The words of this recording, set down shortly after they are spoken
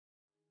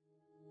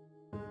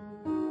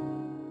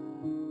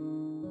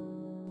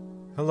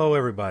Hello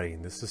everybody,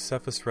 this is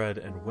CephasRed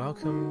and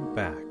welcome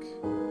back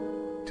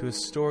to a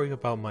story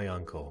about my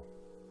uncle.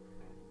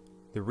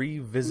 The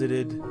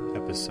revisited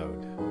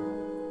episode.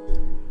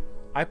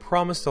 I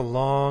promised a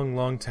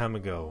long time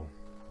ago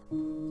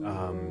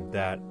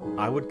that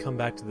I would come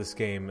back to this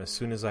game as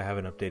soon as I have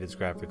an updated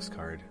graphics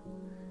card.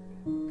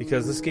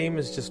 Because this game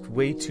is just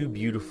way too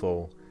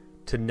beautiful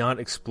to not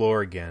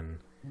explore again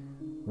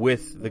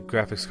with the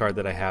graphics card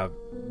that I have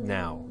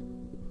now.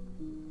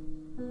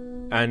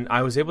 And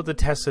I was able to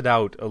test it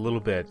out a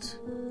little bit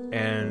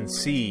and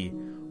see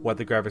what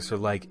the graphics are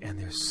like, and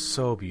they're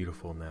so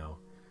beautiful now.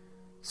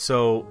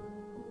 So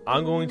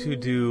I'm going to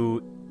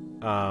do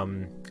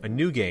a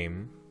new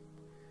game,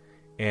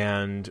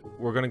 and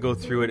we're going to go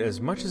through it as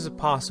much as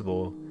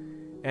possible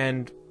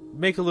and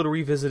make a little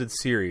revisited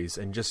series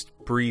and just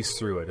breeze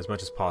through it as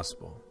much as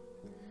possible.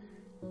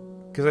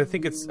 Because I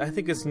think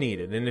it's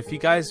needed, and if you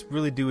guys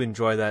really do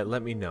enjoy that,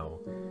 let me know.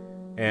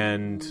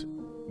 And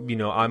you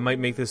know, I might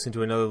make this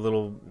into another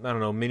little, I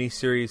don't know,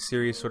 mini-series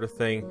sort of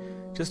thing,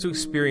 just to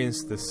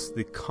experience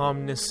the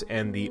calmness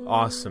and the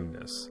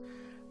awesomeness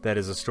that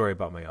is a story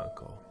about my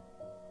uncle.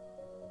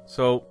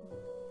 So,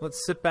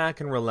 let's sit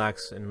back and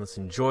relax, and let's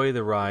enjoy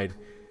the ride,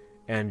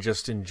 and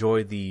just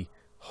enjoy the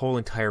whole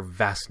entire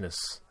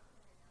vastness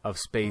of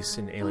space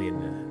and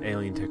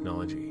alien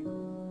technology.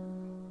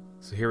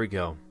 So here we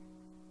go.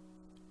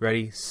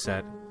 Ready,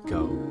 set,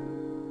 go.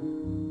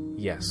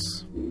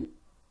 Yes.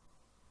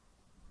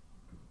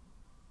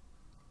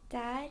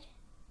 Dad?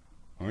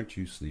 Aren't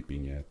you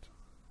sleeping yet?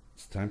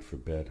 It's time for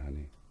bed,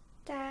 honey.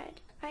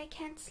 Dad, I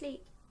can't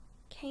sleep.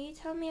 Can you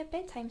tell me a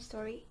bedtime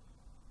story?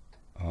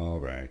 All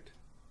right.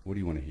 What do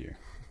you want to hear?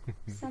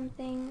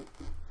 Something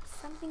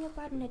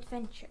about an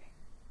adventure.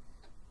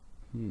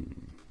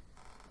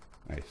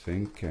 I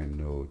think I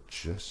know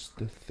just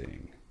the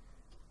thing.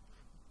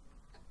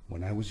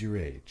 When I was your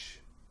age,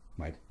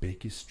 my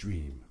biggest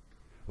dream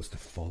was to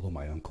follow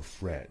my Uncle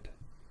Fred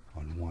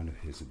on one of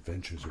his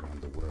adventures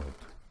around the world.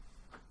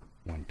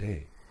 One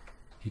day,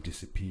 he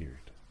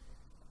disappeared.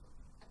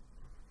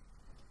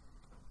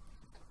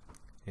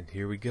 And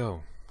here we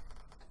go.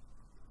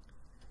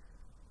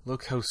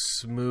 Look how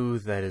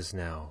smooth that is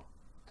now.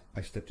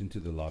 I stepped into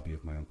the lobby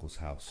of my uncle's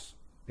house.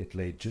 It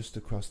lay just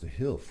across the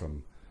hill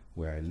from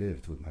where I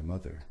lived with my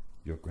mother,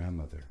 your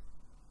grandmother.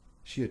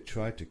 She had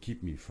tried to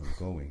keep me from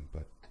going,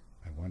 but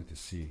I wanted to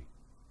see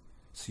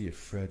if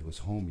Fred was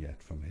home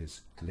yet from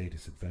his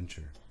latest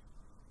adventure.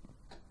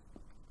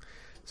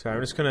 So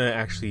I'm just going to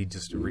actually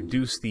just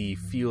reduce the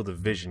field of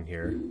vision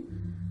here,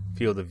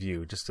 field of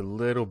view, just a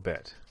little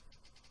bit.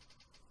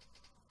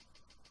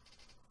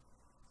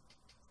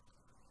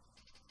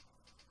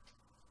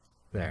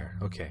 There,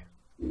 okay.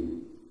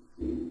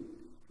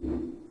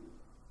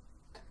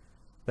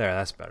 There,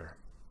 that's better.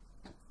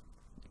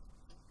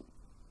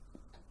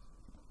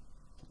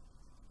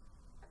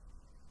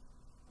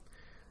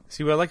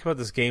 See, what I like about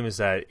this game is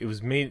that it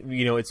was made,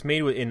 you know, it's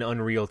made in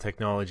Unreal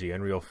technology,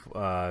 Unreal,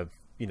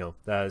 you know,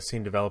 the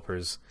same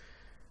developers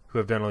who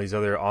have done all these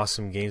other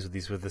awesome games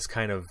with this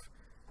kind of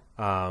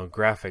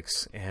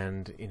graphics,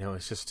 and you know,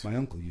 it's just my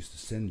uncle used to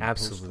send me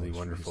absolutely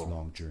wonderful. For his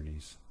long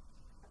journeys.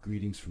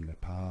 Greetings from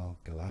Nepal,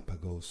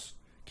 Galapagos,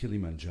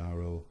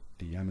 Kilimanjaro,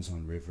 the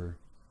Amazon River.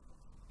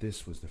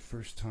 This was the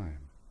first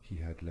time he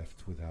had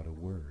left without a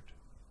word,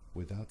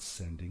 without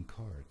sending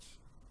cards.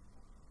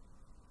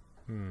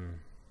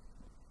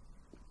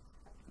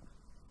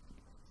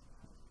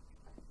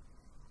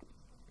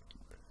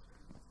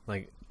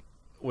 Like,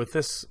 with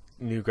this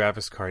new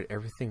graphics card,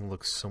 everything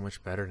looks so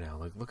much better now.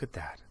 Like, look at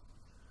that.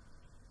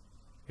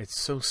 It's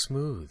so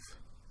smooth.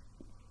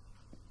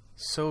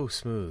 So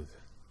smooth.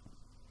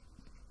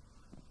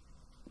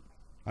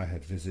 I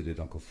had visited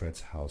Uncle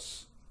Fred's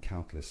house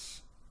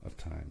countless of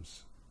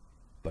times,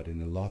 but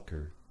in a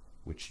locker,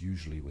 which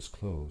usually was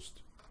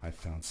closed, I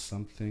found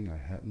something I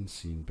hadn't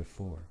seen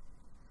before.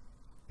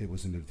 It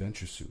was an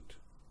adventure suit.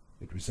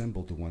 It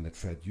resembled the one that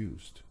Fred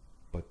used,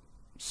 but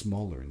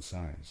smaller in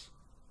size.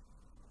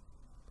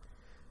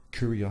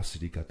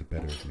 Curiosity got the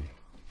better of me,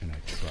 and I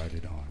tried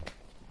it on.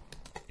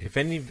 It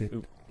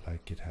fit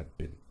like it had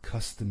been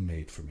custom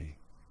made for me.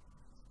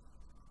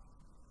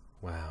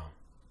 Wow.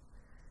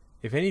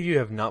 If any of you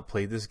have not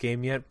played this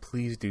game yet,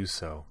 please do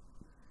so,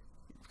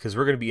 because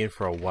we're going to be in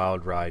for a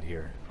wild ride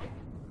here.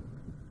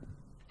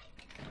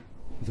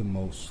 The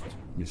most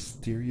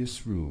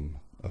mysterious room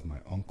of my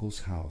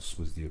uncle's house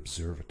was the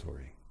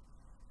observatory.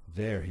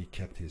 There he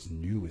kept his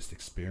newest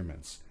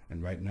experiments,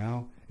 and right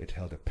now it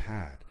held a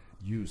pad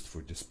used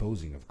for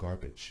disposing of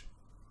garbage.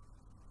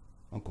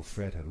 Uncle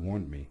Fred had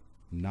warned me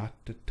not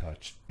to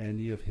touch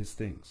any of his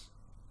things.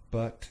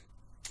 But,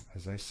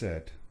 as I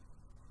said,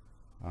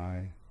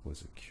 I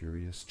was a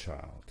curious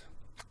child.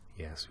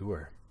 Yes, we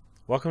were.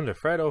 Welcome to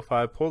Fred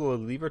 05, pull the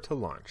lever to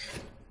launch.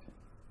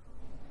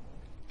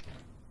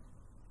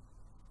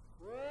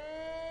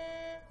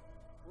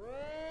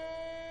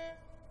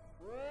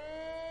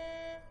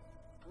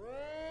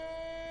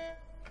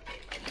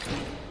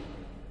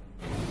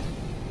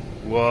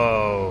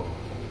 Whoa.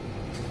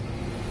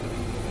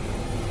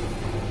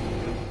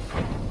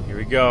 Here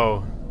we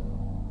go.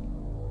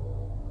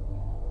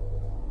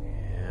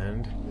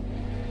 And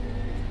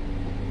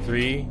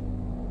 3,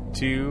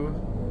 2,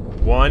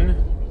 1.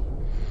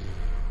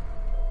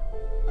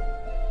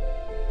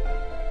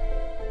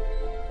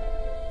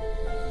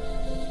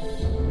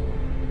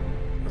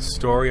 A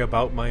story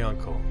about my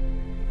uncle.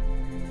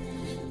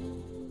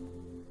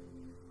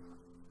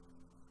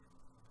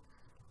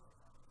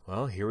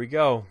 Well, here we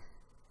go.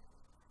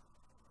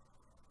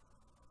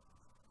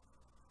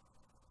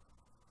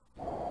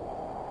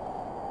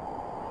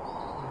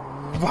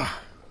 Wah!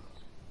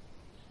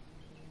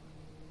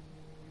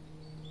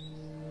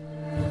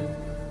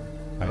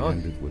 I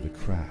ended with a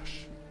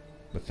crash,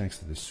 but thanks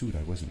to the suit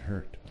I wasn't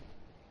hurt.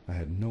 I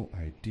had no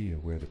idea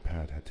where the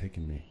pad had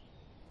taken me,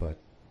 but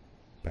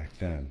back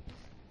then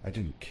I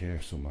didn't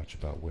care so much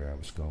about where I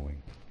was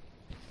going,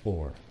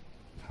 or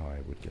how I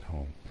would get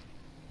home.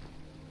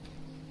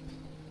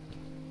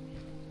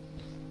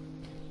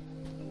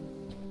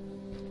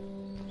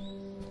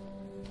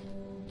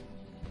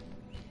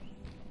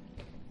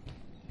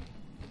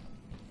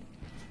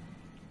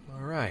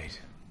 Alright.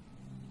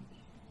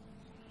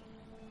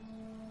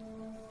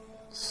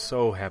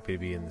 So happy to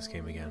be in this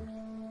game again.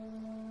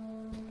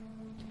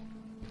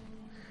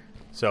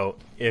 So,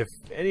 if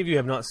any of you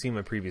have not seen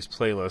my previous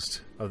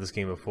playlist of this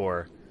game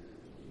before,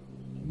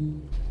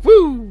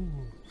 woo!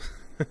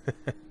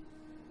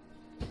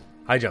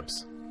 High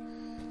jumps.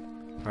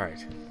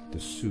 Alright. The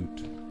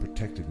suit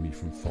protected me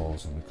from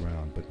falls on the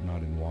ground, but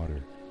not in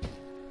water.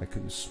 I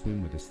couldn't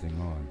swim with this thing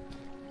on.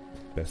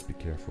 Best be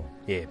careful.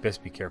 Yeah,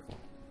 best be careful.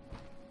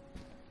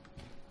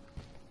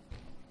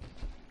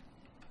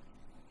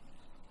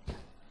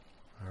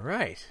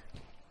 Alright.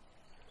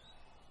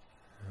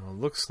 Well,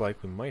 looks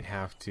like we might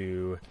have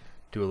to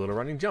do a little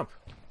running jump.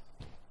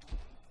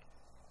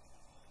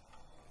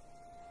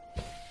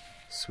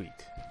 Sweet.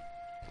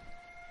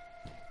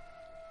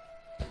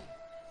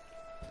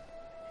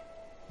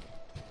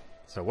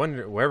 So I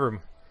wonder,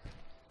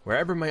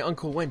 wherever my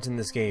uncle went in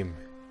this game,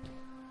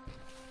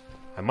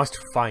 I must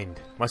find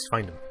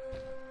him.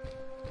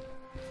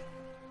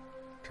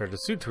 Charge the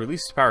suit to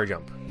release the power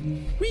jump.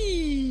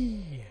 Whee!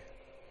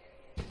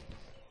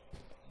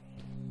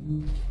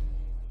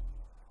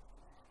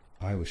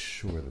 I was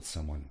sure that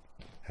someone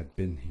had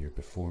been here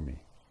before me.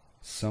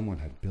 Someone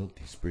had built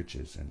these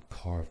bridges and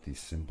carved these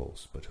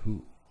symbols, but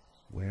who?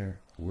 Where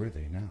were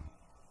they now?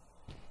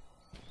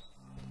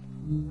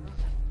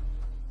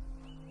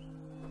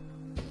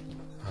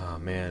 Oh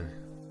man.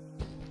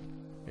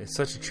 It's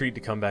such a treat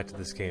to come back to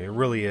this game. It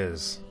really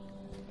is.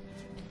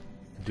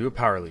 Do a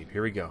power leap.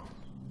 Here we go.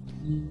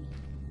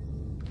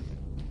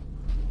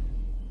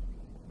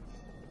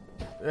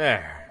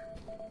 There.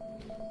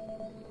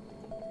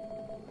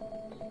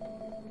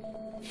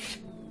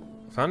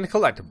 Found a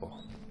collectible.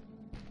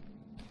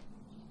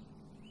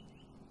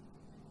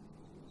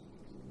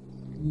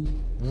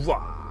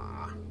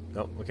 Wah!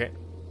 Oh, okay.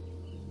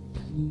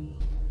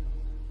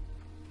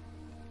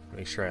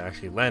 Make sure I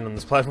actually land on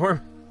this platform.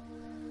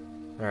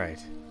 Alright.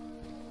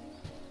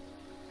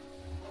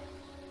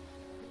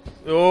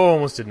 Oh,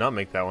 almost did not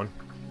make that one.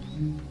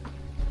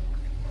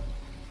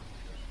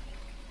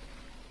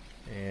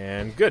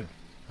 And good.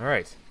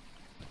 Alright.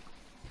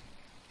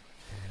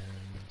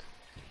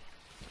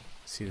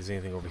 See if there's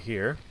anything over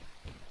here.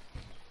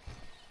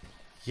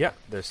 Yeah,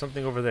 there's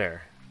something over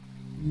there.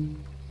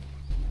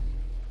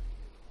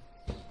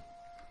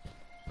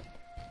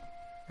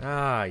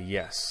 Ah,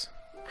 yes.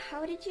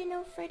 How did you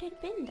know Fred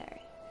had been there?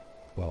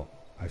 Well,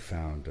 I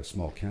found a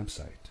small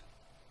campsite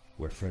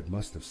where Fred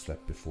must have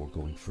slept before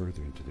going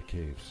further into the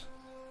caves.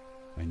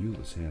 I knew it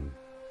was him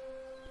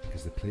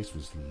because the place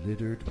was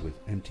littered with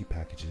empty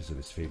packages of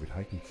his favorite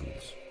hiking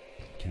foods.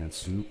 Canned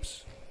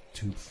soups,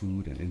 tube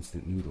food, and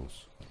instant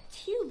noodles.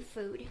 Tube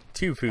food?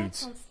 Tube foods.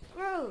 That sounds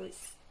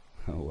gross.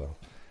 Oh well,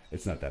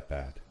 it's not that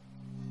bad.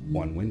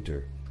 One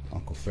winter,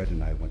 Uncle Fred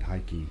and I went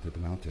hiking to the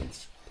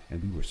mountains,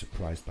 and we were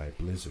surprised by a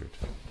blizzard.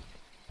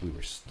 We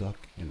were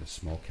stuck in a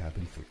small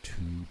cabin for 2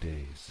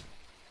 days,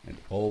 and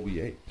all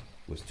we ate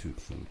was tube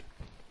food,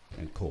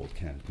 and cold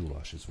canned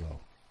goulash as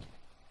well.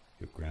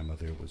 Your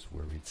grandmother was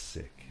worried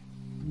sick,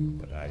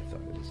 but I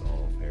thought it was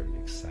all very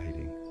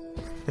exciting.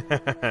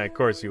 Of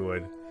course you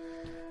would.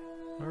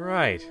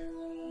 Alright.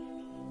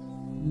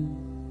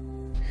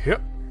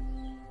 Yep.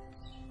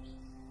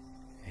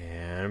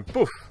 And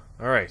poof.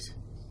 Alright.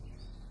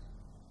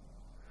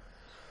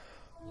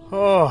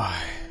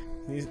 Oh.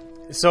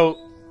 So,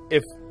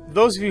 if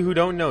those of you who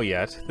don't know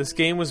yet, this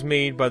game was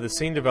made by the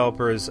same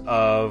developers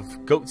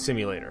of Goat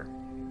Simulator.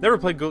 Never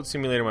played Goat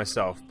Simulator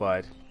myself,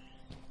 but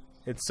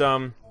it's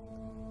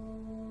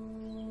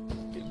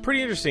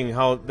pretty interesting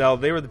how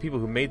they were the people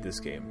who made this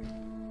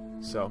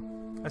game. So,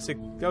 I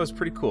think that was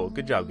pretty cool.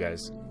 Good job,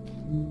 guys.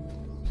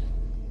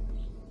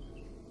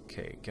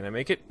 Okay, can I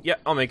make it? Yeah,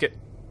 I'll make it.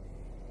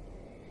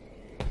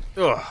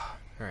 Ugh.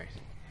 Alright.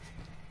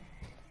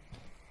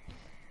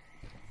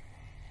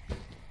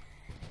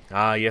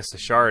 Ah, yes, the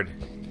shard.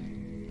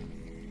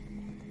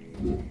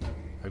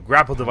 A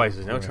grapple device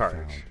is now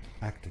charged.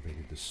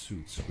 Activated the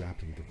suit's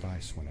grappling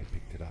device when I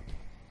picked it up.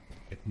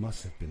 It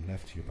must have been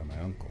left here by my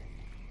uncle.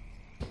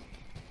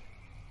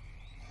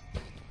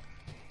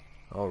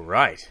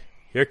 Alright,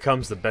 here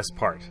comes the best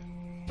part.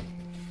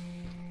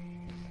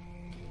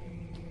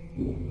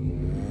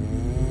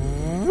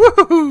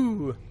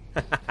 Woohoo!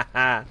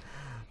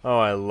 Oh,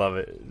 I love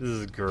it. This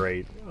is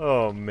great.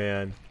 Oh,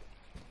 man.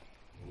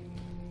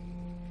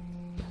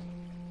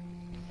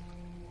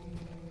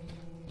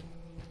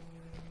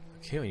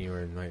 Okay, when you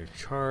are in your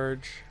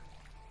charge.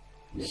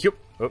 Yep.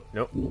 Oh,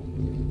 nope.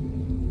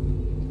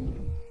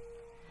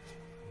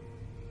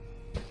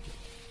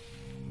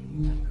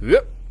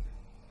 Yep.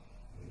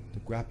 The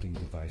grappling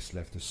device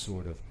left a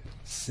sort of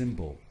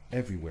symbol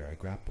everywhere I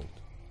grappled.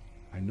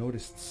 I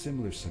noticed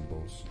similar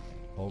symbols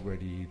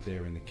already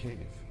there in the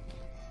cave,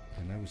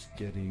 and I was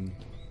getting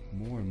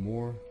more and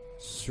more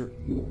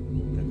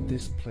certain that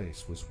this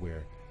place was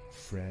where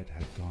Fred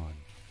had gone.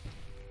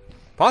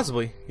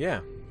 Possibly, yeah.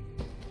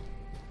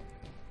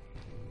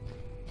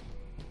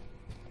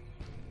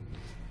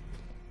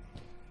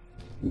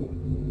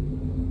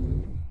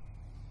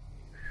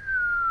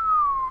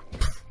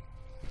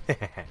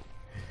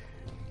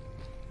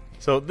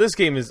 So this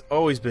game has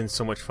always been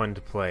so much fun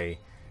to play.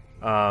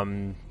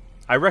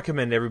 I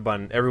recommend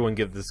everyone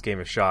give this game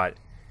a shot.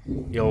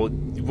 You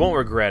won't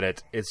regret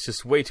it. It's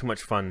just way too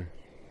much fun.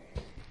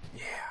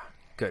 Yeah,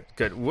 good,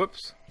 good.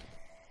 Whoops.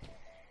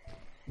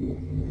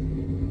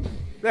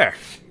 There,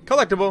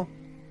 collectible.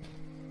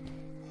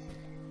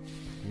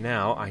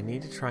 Now I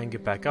need to try and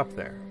get back up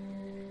there.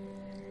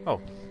 Oh,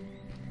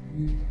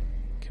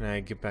 can I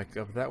get back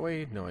up that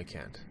way? No, I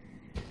can't.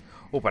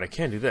 Oh, but I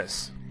can do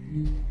this.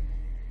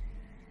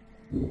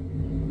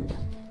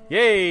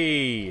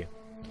 Yay!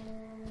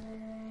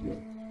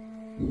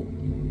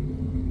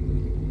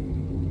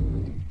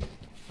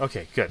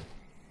 Okay, good.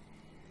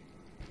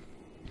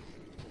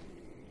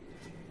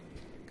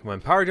 Come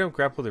on, power jump,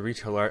 grapple to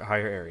reach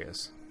higher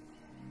areas.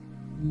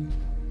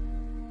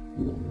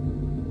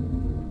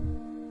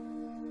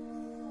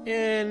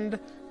 And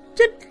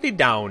gently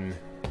down.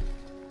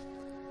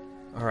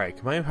 Alright,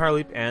 combine power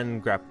leap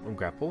and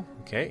grapple.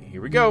 Okay,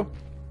 here we go.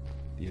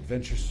 The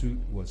adventure suit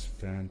was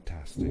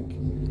fantastic.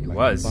 It By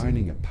was.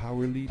 combining a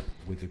power leap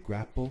with a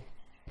grapple,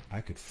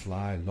 I could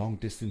fly long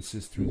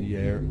distances through the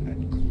air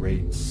at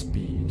great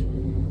speed.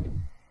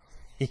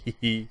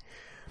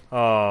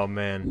 Oh,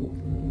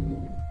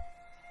 man.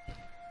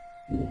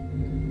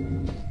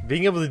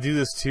 Being able to do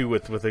this too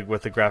with the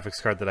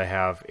graphics card that I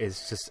have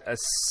is just a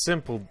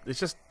simple. It's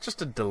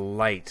just a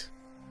delight.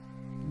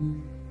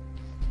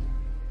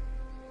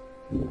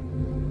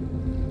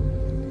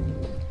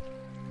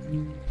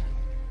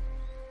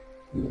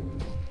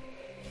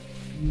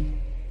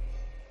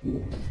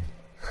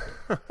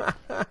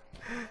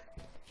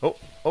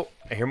 Oh,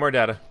 I hear more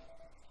data.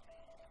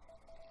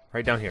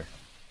 Right down here.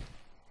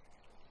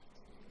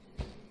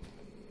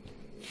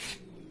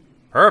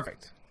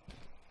 Perfect.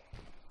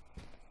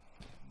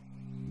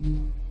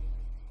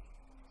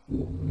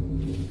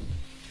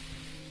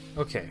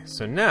 Okay,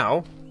 so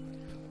now,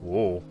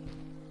 whoa,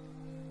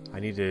 I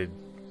need to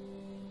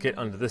get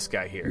under this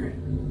guy here.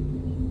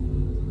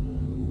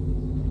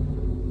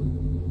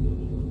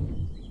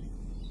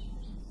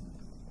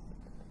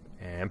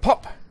 And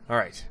pop!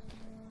 Alright.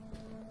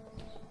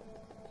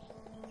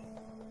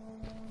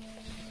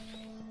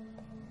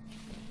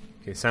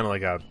 Okay, it sounded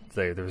like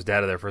there was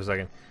data there for a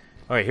second.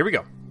 Alright, here we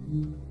go.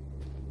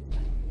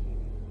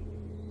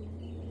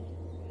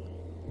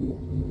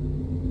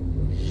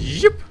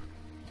 Yep.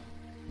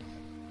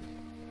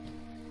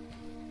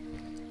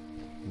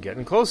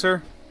 Getting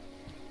closer.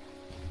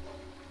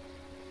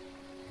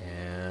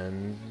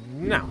 And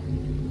now.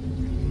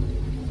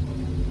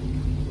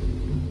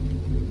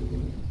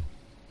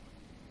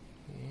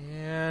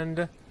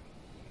 And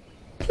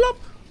plop.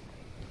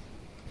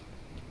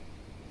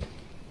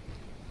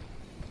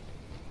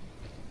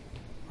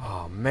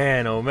 Oh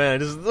man, I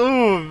just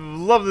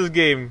love this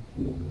game.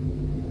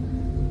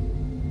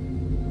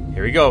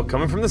 Here we go,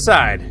 coming from the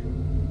side.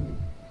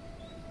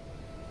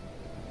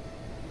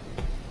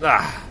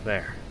 Ah,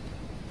 there.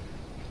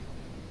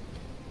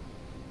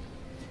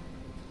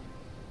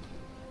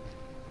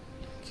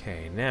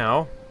 Okay,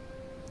 now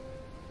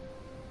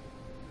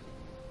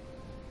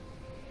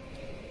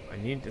I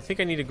think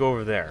I need to go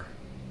over there.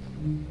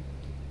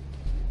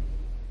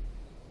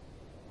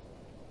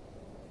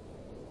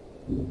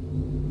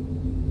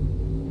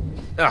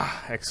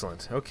 Ah,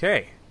 excellent.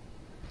 Okay.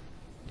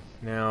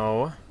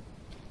 Now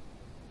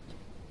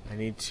I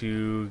need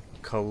to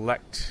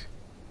collect.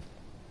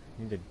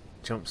 I need to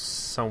jump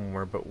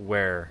somewhere, but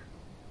where?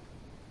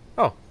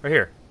 Oh, right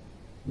here.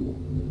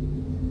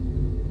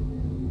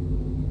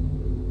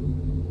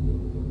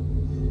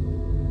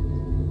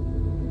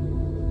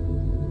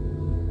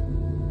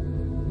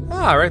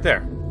 Ah, right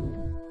there.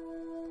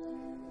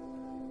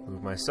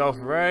 Move myself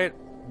right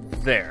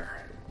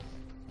there.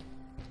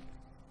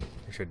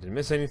 Make sure I didn't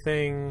miss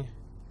anything.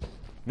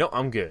 No,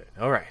 I'm good.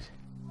 Alright.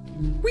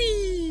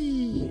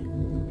 Whee!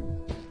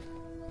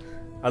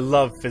 I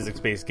love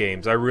physics-based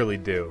games. I really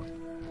do.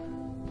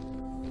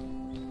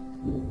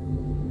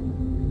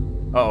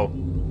 Uh-oh.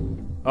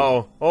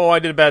 Uh-oh. Oh, I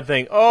did a bad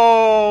thing.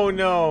 Oh,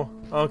 no.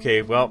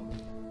 Okay, well.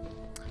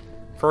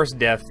 First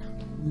death.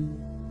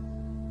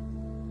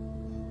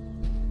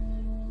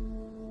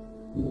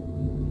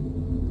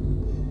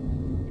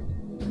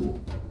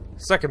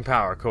 Second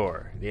power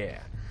core. Yeah.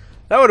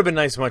 That would have been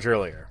nice much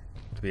earlier,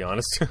 to be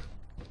honest.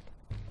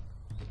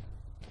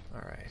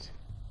 Alright.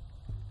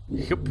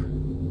 Yep.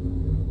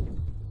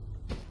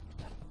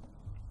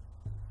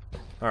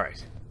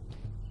 Alright.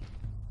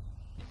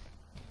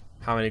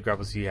 How many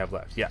grapples do you have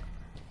left? Yeah.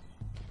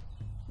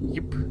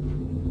 Yep.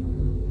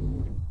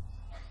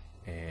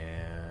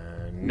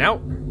 And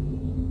now.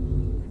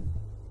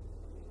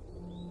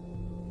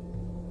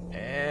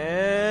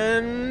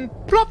 And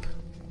plop.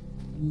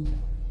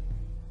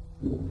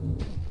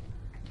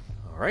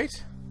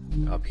 Alright.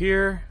 Up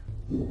here.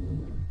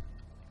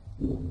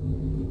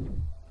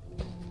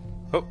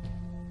 Oh.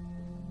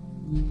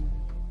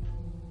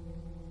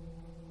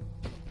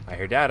 I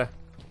hear data.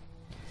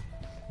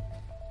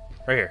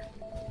 Right here.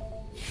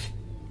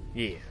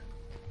 Yeah.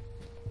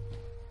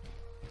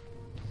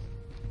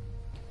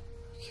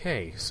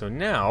 Okay, so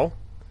now...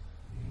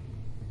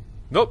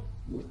 Nope.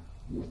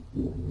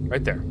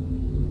 Right there.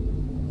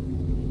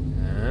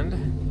 And...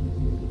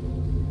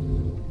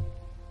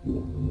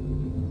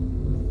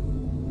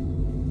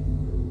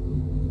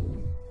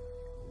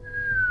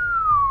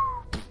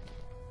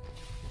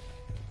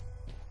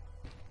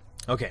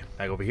 Okay,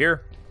 back over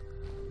here.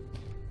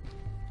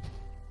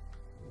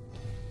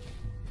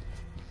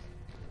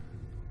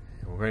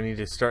 And we're going to need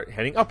to start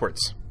heading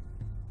upwards.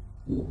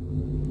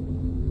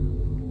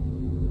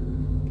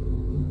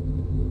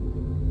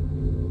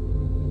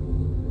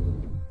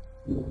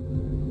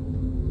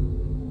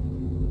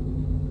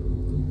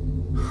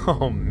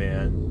 Oh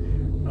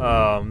man.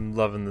 Oh, I'm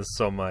loving this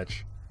so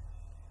much.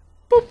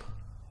 Boop!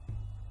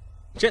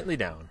 Gently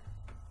down.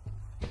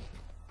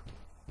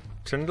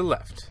 Turn to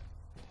left.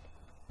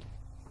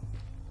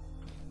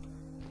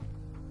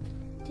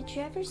 Did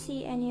you ever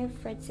see any of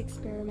Fred's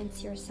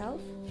experiments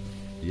yourself?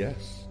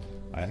 Yes,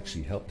 I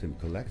actually helped him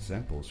collect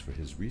samples for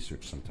his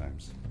research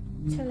sometimes.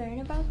 To learn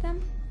about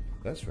them?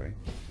 That's right.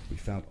 We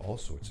found all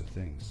sorts of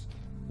things.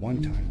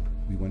 One time,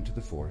 we went to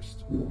the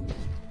forest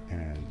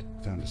and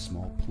found a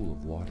small pool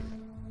of water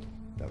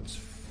that was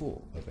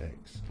full of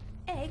eggs.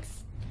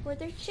 Eggs? Were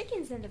there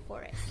chickens in the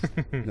forest?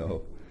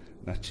 No,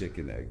 not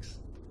chicken eggs.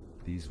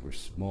 These were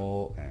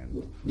small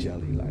and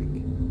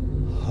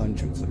jelly-like.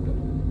 Hundreds of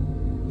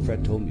them.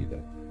 Fred told me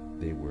that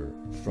they were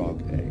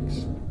frog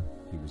eggs.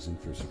 He was in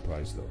for a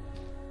surprise, though.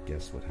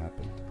 Guess what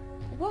happened?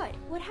 What?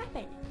 What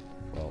happened?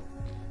 Well,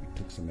 we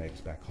took some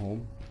eggs back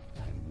home,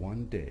 and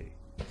one day,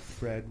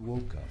 Fred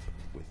woke up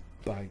with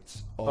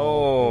bites all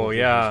over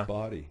his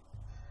body.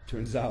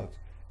 Turns out,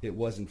 it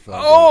wasn't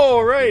frog eggs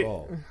after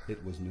all.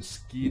 It was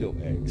mosquito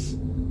eggs.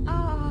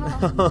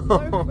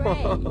 Oh, poor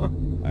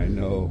Fred. I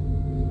know.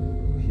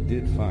 He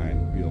did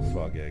find real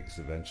frog eggs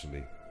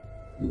eventually.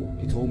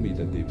 He told me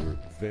that they were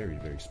very,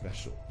 very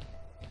special,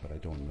 but I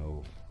don't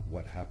know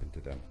what happened to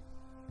them.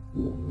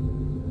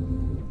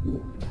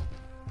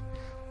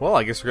 Well,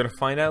 I guess we're going to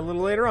find out a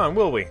little later on,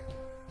 will we?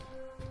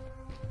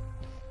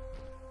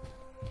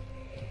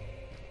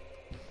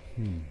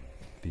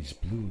 These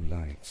blue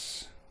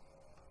lights.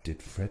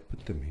 Did Fred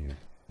put them here?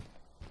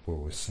 Or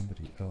was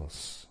somebody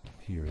else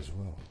here as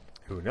well?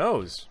 Who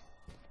knows?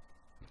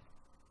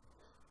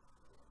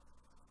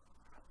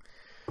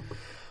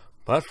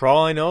 But for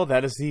all I know,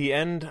 that is the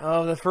end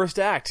of the first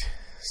act.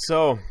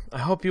 So, I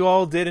hope you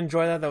all did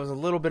enjoy that. That was a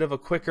little bit of a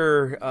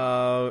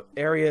quicker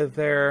area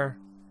there.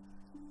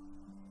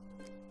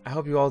 I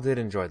hope you all did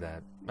enjoy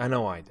that. I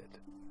know I did.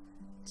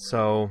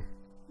 So,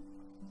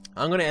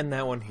 I'm going to end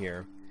that one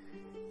here.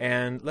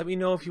 And let me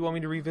know if you want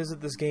me to revisit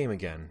this game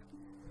again.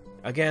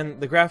 Again,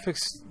 the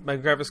graphics, my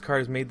graphics card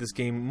has made this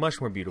game much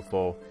more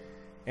beautiful.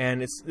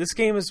 And this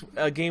game is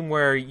a game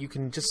where you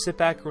can just sit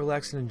back,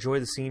 relax, and enjoy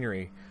the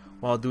scenery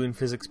while doing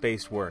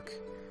physics-based work.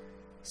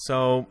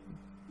 So,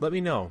 let me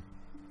know.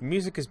 The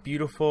music is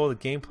beautiful, the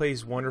gameplay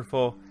is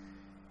wonderful.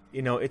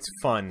 You know, it's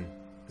fun.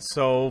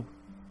 So,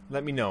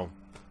 let me know.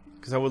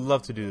 Because I would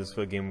love to do this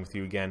for a game with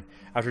you again.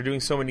 After doing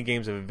so many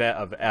games of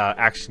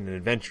action and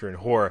adventure and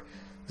horror,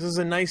 this is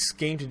a nice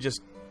game to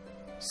just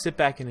sit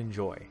back and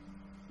enjoy.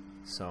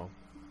 So,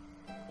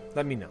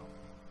 let me know.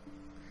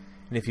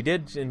 And if you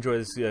did enjoy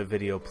this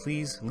video,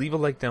 please leave a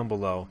like down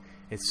below.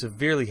 It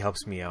severely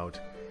helps me out.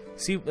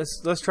 See,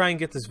 let's try and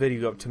get this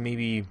video up to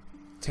maybe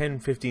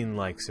 10-15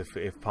 likes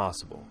if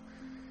possible.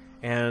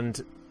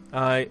 And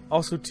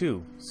also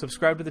too,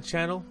 subscribe to the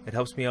channel. It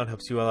helps me out,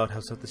 helps you all out,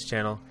 helps out this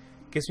channel.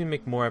 Gets me to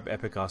make more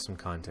epic awesome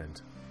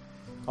content.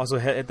 Also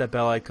hit that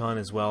bell icon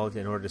as well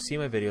in order to see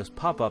my videos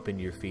pop up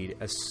into your feed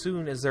as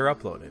soon as they're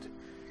uploaded.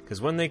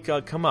 Because when they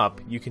come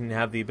up, you can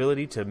have the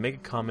ability to make a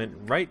comment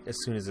right as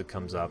soon as it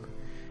comes up.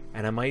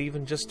 And I might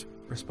even just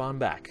respond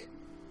back.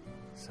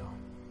 So,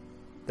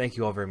 thank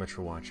you all very much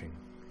for watching.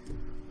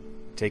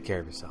 Take care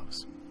of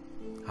yourselves.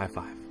 High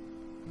five.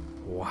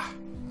 Wah.